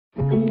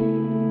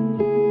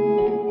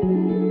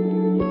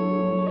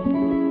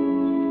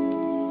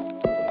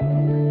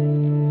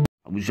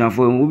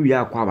Busanfo we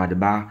are kwa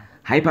badeba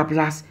Hyper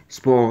Plus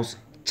Sports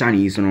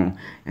channel no.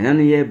 And then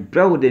we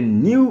brought with a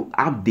new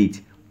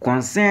update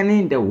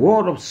concerning the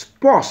world of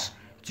sports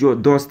to your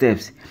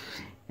doorsteps.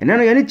 And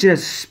then you need to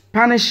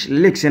Spanish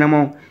leagues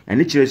and you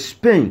need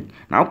Spain.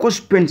 Now, of course,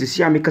 Spain to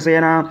see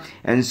Amikasayana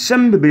and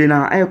some baby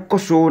na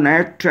koso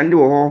na trendy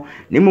or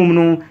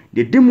Nemuno,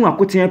 the demo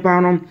akotin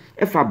pano,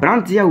 if a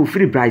brand here will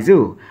free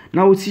Brazil.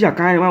 Now we see a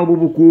kind of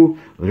Bubuku,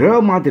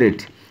 Real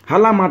Madrid,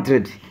 Hala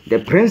Madrid, the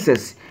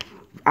Princess,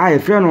 I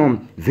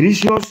friend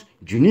Vinicius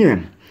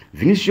Jr.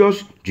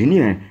 Vinicius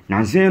Jr.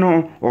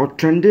 Nanzeno or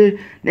Trendy,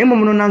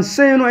 Nemuno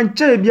Nanzeno and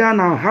Chebia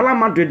now Hala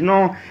Madrid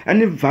no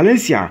and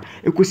Valencia,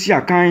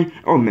 Ecusia kind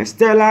or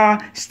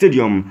Mestella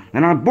Stadium.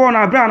 And I born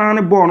a brand and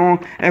a bono,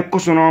 a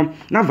cosono,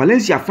 now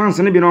Valencia fans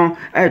and Ebino,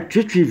 a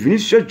treaty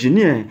Vinicius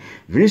Jr.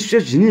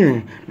 Vinicius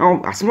Jr.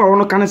 Now, as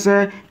well, can I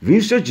say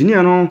Vinicius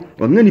Jr. No,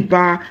 or many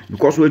pa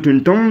because we're to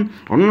Tom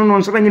or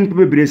no something in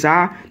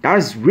Pebblesa,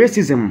 that's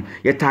racism.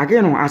 Yet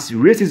again as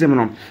racism.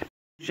 No.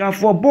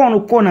 For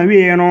born corner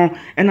way,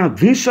 and a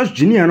Vinicius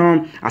Jr.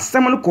 No, a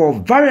someone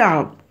called very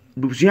a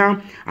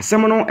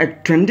someone a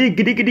trendy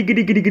giddy.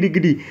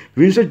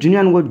 Vinicius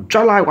Jr. was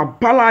jolly or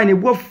pala and a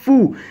wolf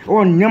fool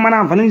or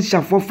Yamana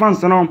Valencia for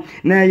fans. No,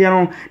 ne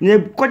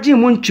Koji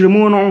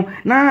Munchimono,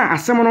 na a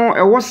someone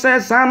a was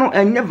says Sano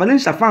and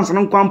Valencia fans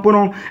and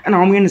Quampono, and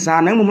I mean,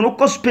 San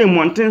no Spain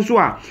one ten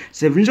soa.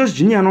 Say Vinicius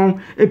Jr. No,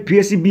 a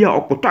PSB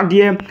or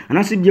Cotadia, and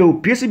I said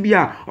you PSB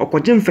or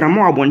Cotin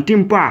Framo one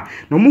timpa,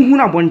 no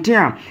Muhuna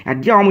Bontia, a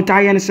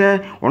Diamutayan say,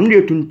 only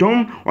a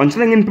tuntum, on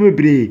selling in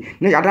Pebble.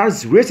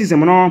 That's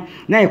racism. No.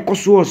 Na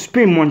ekoso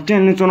Spain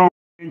Montaigne no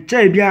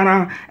nche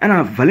biara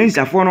na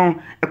Valencia for no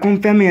e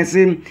confirm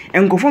yese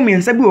enkofo me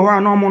nsa bi ho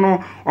na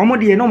omo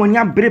de no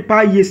nya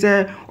brepa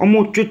yese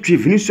omo twetwe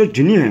Vinicius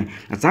Jr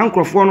na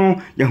sankrofo no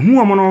ya hu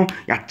omo no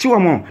ya che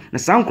omo na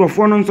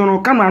sankrofo no nso no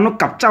camera no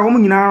capture omo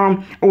nyina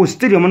o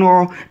stadium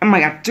no e ma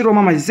ya che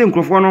omo ma yese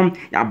nkrofo no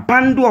ya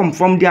bando om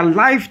from their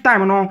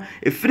lifetime no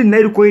e free na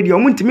iriko e de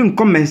omo ntimi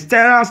nkom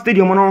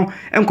stadium no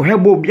enko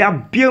hebo bia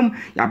biem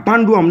ya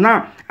bando om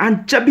na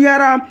anche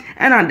biara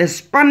na the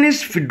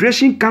Spanish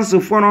Federation Council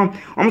for no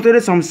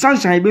almost some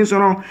sunshine being so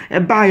no a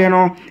buyer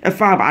no a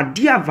fab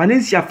dear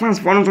Valencia fans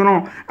for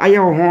no aye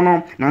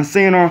hono na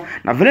say no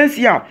na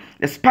Valencia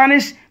the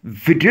Spanish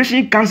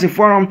Federation Council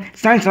Forum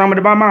signs on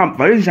the Bama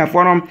Valencia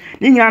Forum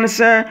Ningan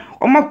say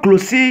almost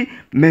close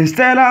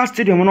Mestella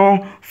Stadium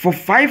no for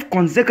 5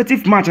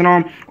 consecutive matches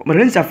no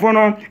Valencia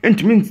Forum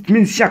into means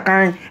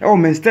Shakai or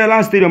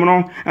Mestella Stadium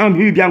no and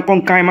we be on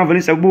kind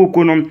Valencia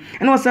Boko no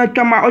and also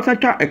come out a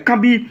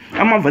cabi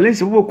ama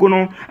Valencia Boko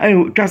no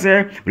and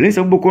say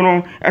Valencia Boko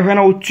no and when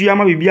I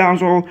Chiama Bibian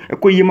so a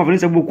Koyama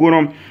Valencia Boko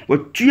no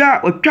what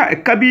Chia or a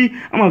cabi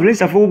ama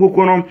Valencia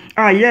Boko no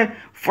yeah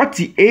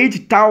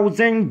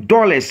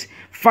 $48,000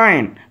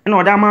 fine and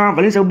Odama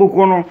Valencia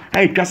Boko no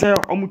I just say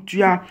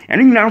Omutia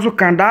and in also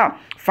Kanda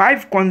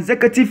 5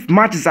 consecutive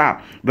matches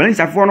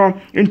Valencia for no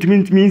into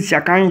means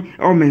Shakai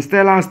or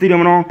Mestella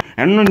Stadium no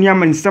and no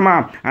Yaman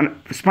Sama and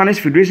Spanish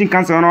Federation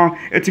Council no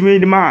it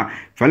made ma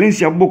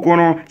Valencia Boko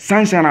no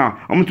Sanshana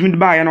Omutumid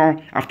by no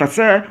after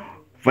say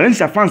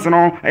Valencia fans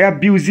no I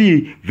abuse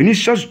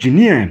Vinicius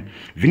Jr.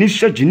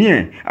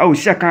 I will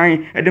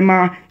Shakai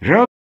edema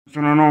real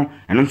no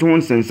and so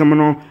on send some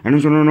no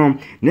and so no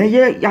na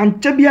ye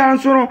yanchebia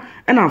so no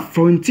na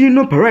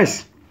Florentino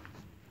Perez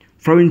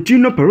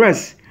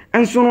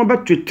and so no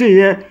bet to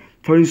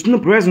Florentino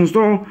Perez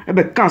so e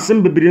be ka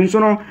sem bebiri so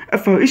no e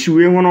fa issue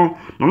we ho no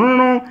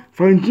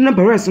Florentino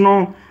Perez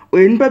no o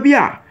npa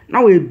bia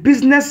na we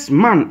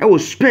businessman e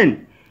was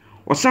Spain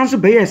or sounds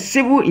be a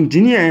civil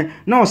engineer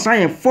na o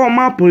sign a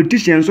former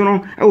politician so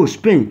no e was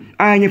Spain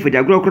anye for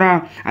dia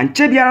grokra and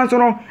chebia so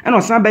no and o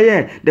san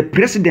be the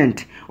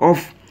president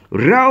of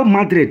Real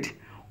Madrid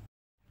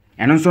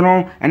and so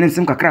no and then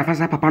some kakra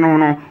fasa papa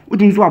no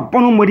udin so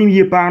abono modin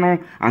ye pa no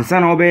ansa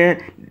na obe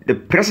the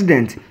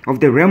president of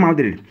the Real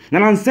Madrid na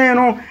ansa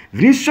no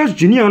Vinicius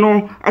Jr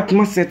no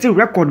atma set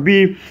record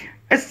be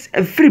it's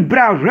a free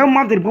bra Real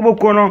Madrid bobo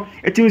ko no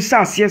etim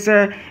sa se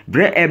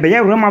bre be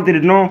Real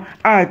Madrid no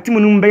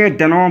timunum be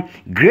de no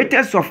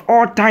greatest of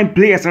all time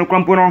players and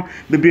kwampo no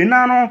bebre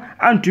na no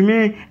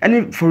antumi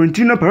any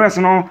Florentino Perez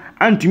no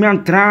antumi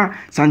antra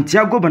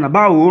Santiago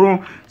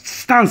Bernabeu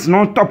stance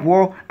no top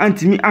war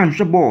antimi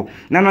anhwe ball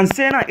na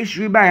say na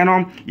issue by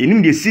no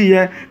yenim de see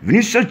here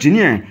Vinicius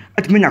Jr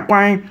atimi nya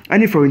kwan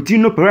ani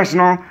Florentino Perez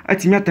no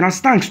atimi atena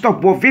stance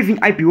top war viving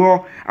IP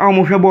war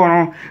mo hwe ball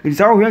no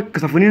nsa wo hwe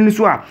kasafoni no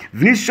so a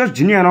Vinicius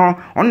Jr no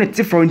on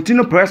the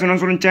Florentino Perez no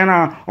so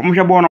nchena mo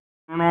hwe ball no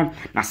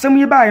na sem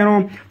ye ba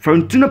no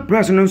Florentino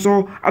Perez no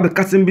so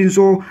abekasem bi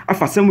so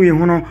afasem ye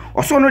ho no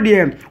oso no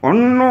de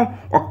onno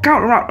oka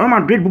Real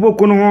Madrid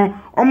boboko no ho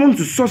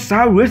omuntu so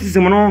sa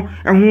racism no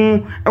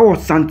ehu e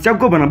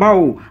Santiago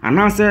Bernabeu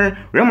anase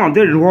Real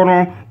Madrid ho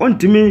no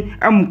ontimi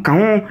ka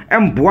ho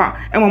emboa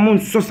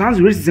omuntu so sa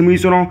racism yi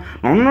so no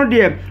onno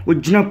de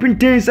ogina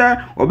pintensa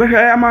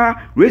obehwe ama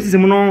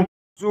racism no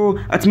So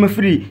at my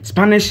free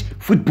Spanish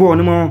football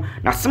no more.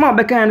 Now some of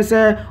the kind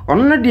say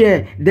on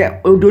the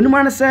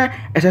Donman say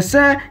as I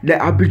say the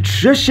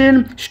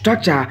arbitration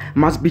structure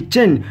must be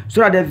changed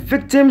so that the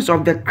victims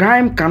of the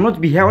crime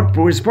cannot be held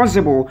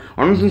responsible.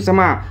 On some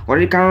or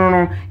they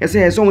can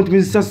say so with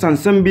Mr.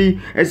 Sansambi,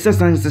 it's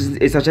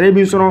such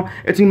a so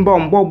it's in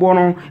bomb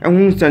bono and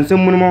who sends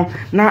some more.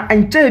 Now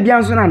and tell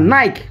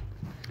Nike.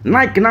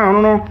 Nike now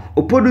no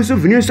producer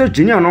Vinicius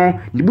Jr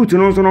no debut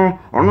no so no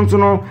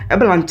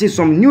ebelanche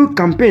some new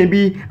campaign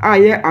bi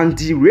aye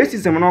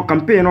anti-racism no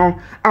campaign no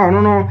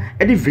no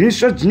edi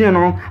Vinicius Jr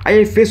no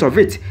aye face of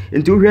it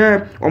into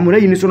where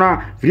omuna yin so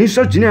na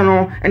Vinicius Jr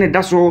no ene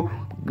da so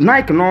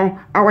Nike no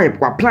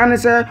awa plan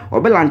say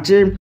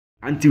obelanche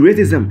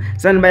anti-racism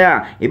san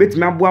baya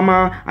ebetimi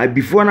aboama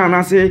before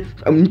na say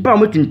mpa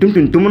mo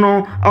tuntum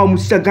no mu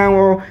sigan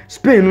wo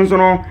Spain no so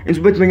no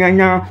into betimi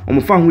nyanya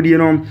omufa hudie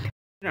no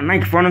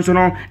Nike fans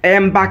no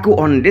back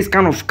on this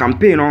kind of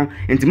campaign no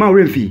intima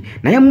remfi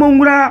na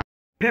yemmongura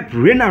Pep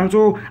Reina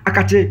so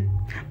akache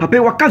papa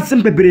waka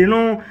sempebre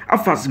no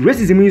afas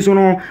racism so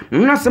no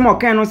na some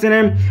kind no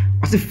say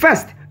as the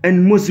first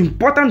and most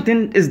important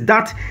thing is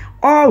that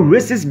all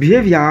racist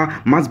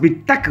behavior must be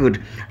tackled.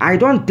 I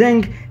don't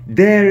think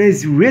there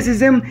is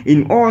racism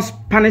in all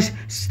Spanish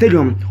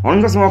stadium.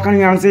 On this one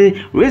can say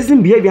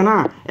racism behavior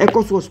na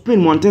echo so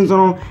Spain mountains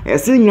no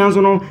sing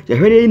no you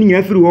heard any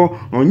everywhere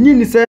on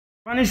yin say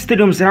Spanish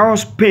stadiums are all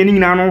Spain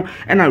now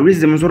and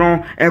racism so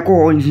no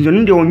echo on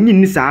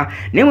yin sa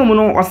name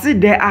no or say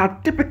there are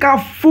typical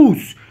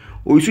foods.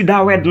 Oh, you see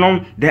that word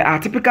no? There are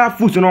typical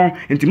foods no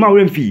into my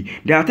remfi.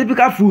 There are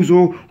typical foods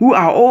who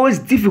are always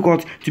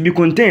difficult to be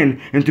contained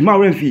into my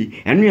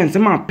remfi. And we and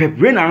some Pep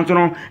Reina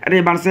no at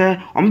the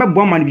say on be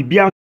boy man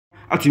bibia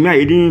atumi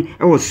ayedin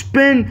was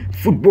Spain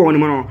football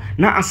no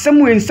na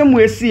some way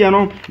see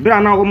no bra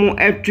na wo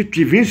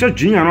twetwe Vinicius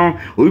Jr no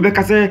obi be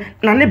ka say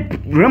na ne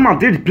Real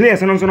Madrid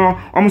players no so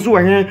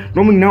he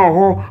no mu na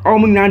ho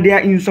they are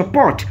in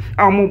support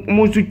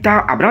mo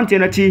suta abrante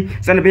na chi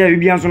say na be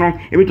bibia so no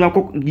ebetu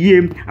akọ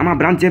yie ama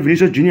abrante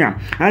Vinicius Jr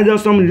and there are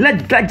some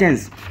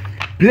legends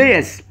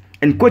players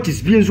and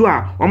coaches being so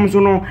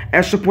no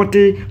support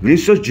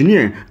Vinicius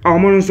Jr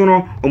so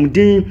no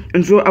din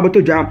nso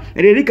abatoja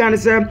e can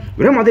say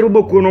Real Madrid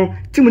boko no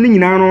team ni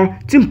nyina no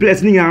team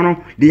players ni nyina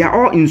no they are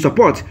all in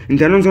support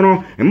international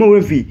no e mo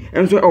refi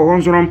enso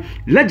so no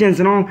legends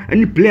no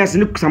any players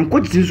ni some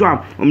coaches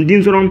so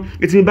din so no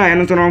etimi buy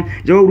no so no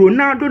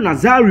Ronaldo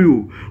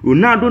Nazario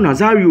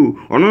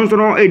so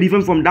no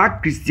different from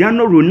that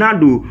Cristiano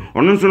Ronaldo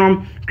so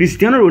no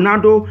Cristiano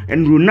Ronaldo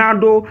and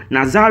Ronaldo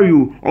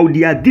Nazario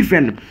they are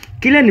different.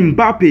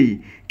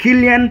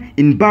 Kylian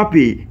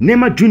Mbappe,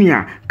 Neymar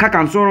Jr,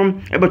 Kakan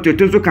Sorum, but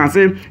to can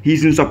say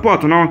he's in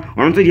support no,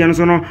 on the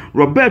Jansono,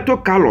 Roberto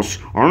Carlos,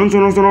 on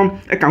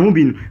Sonom,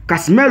 Ekahubin,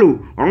 Casemiro,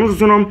 on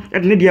Sonom,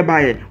 at Nidia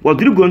Baye, while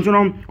Drigo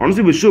Sonom, on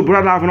the show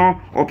brother no,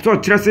 or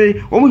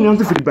Chelsea, only on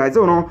the free by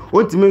Zono,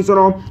 or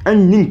Timensono,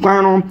 and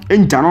Ninquano,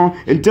 and Jano,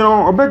 and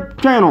Teno, or Bet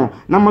Chano,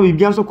 Nama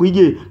Bianso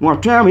Quige, no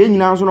tram in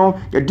Nasono,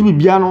 a Dubi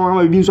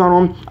Biano,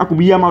 Binsonom,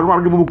 Akubiyama,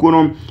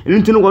 Rabukonom,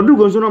 and Tino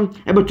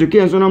Dugonsonom, about to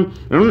Kensonom,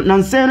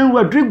 Nansen,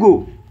 Rodrigo.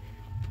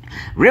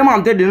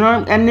 Raymond did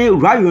no any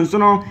Ryan so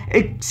no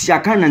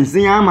Siakan and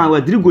Zayama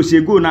Rodrigo say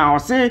go now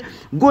say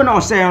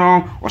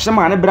no or some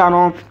man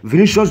brano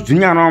Vinicius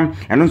Jr no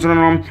and so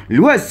no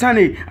Luis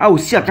Sane I will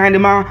see a kind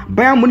of man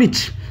Bayern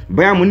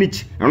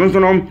Munich and so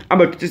no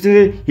about to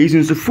say he's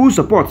in full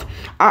support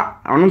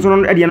and so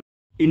no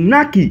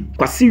Inaki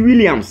Kwasi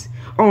Williams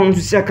on to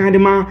see a kind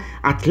of man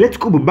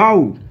Atletico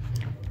Bilbao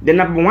the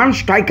 #1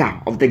 striker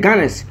of the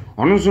Gunners.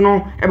 Also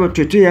no about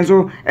 2 years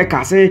so I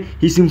can say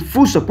he's in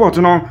full support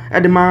no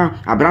Edema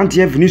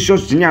Abrante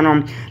Vinicius Jr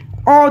no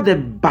all the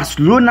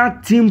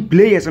Barcelona team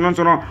players and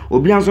so no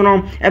Obianso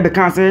no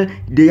can say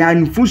they are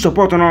in full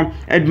support no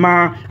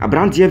Edema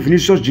Abrante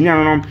Vinicius Jr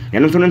no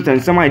and also no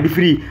some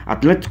free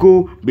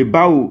Atletico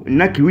Bilbao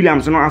Naki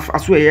Williams no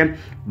aswe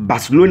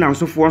Barcelona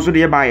so for so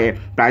they buy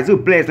Brazil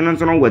players and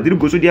so no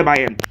Rodrigo so they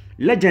buy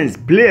legends,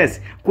 players,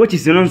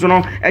 coaches, and so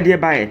on.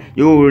 By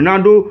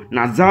Ronaldo,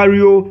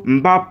 Nazario,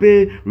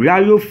 Mbappe,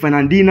 Rayo,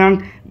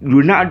 Fernandinho,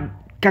 Ronaldo,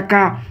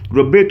 Kaka,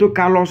 Roberto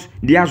Carlos.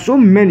 There are so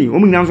many.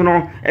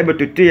 Able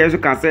to 2 years, you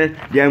can say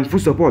they are in full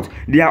support.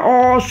 They are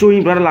all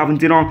showing brother love,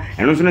 and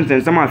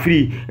also some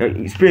free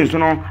Spain. So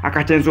no, I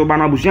catch so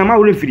banana bushama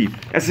will free.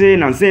 I say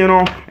no,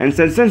 and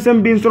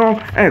some being so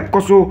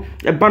Koso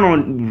a ban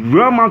on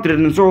Real Madrid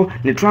and so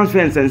the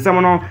transfers and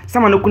someone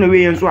couldn't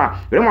away and so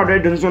Real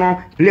Madrid and so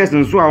on players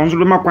and so on. So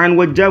my kind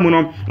with German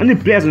and the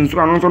players and so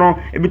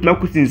on a bit more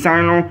question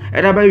sign on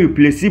and about you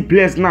place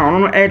players now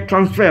on air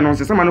transfer on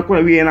someone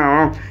couldn't away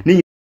now.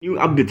 New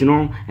update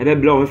no ebe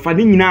blow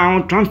fading now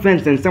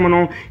transfers and some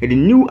no the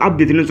new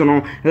update no so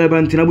no ebe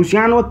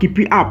ntinabusiano keep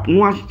it up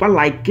no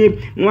like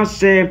no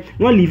share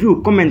no leave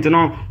you comment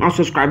no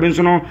subscribe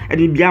so no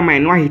e bia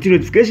man no hit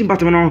notification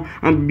button no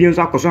and bia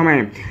so akoso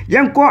man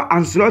yanko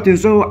and slot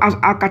so as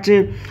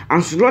akache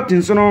and slot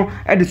so no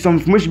e some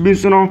information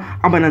so no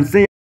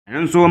abananse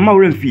And so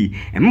Maurin fee,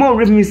 and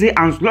more me say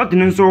and slot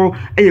and so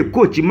a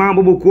coach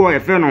Mambo Ko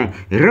Feno,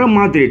 Real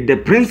Madrid, the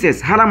Princess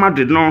Hala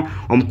Madrid no,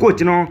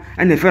 coach no,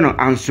 and the Feno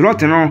and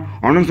slot no,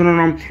 on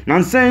no,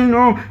 non saying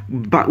no,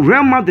 but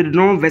Real Madrid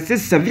no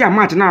versus Sevilla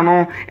match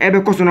no,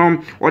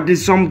 Ebecosono, or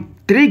there's some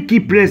 3 key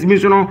players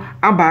misono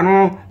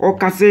abano o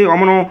kase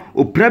omono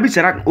o prabi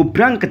charak o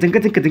pran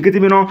katenkete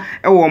no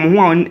e wo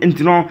mo ho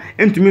entino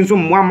entumi nso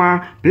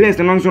moama players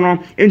no nso no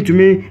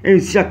entumi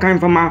ensia kan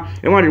fama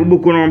e wa de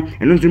boko no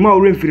eno nso ma o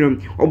remfirim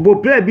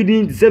obo player bi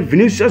din se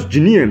Vinicius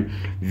Jr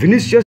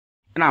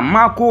na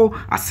Marco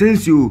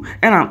Asensio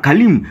na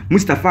Kalim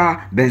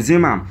Mustafa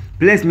Benzema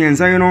players me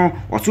enza no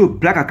oso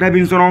plaka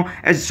krabi nso no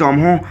e som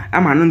ho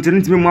ama no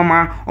ntimi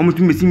moama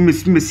omutumi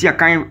mesi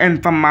akan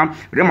enfama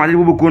Real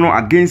Madrid boko no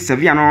against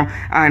Sevilla no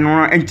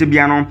no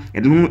enchebia no e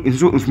no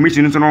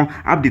information nso no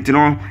update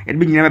no e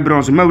be nyina be bro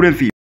nso ma wura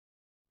fi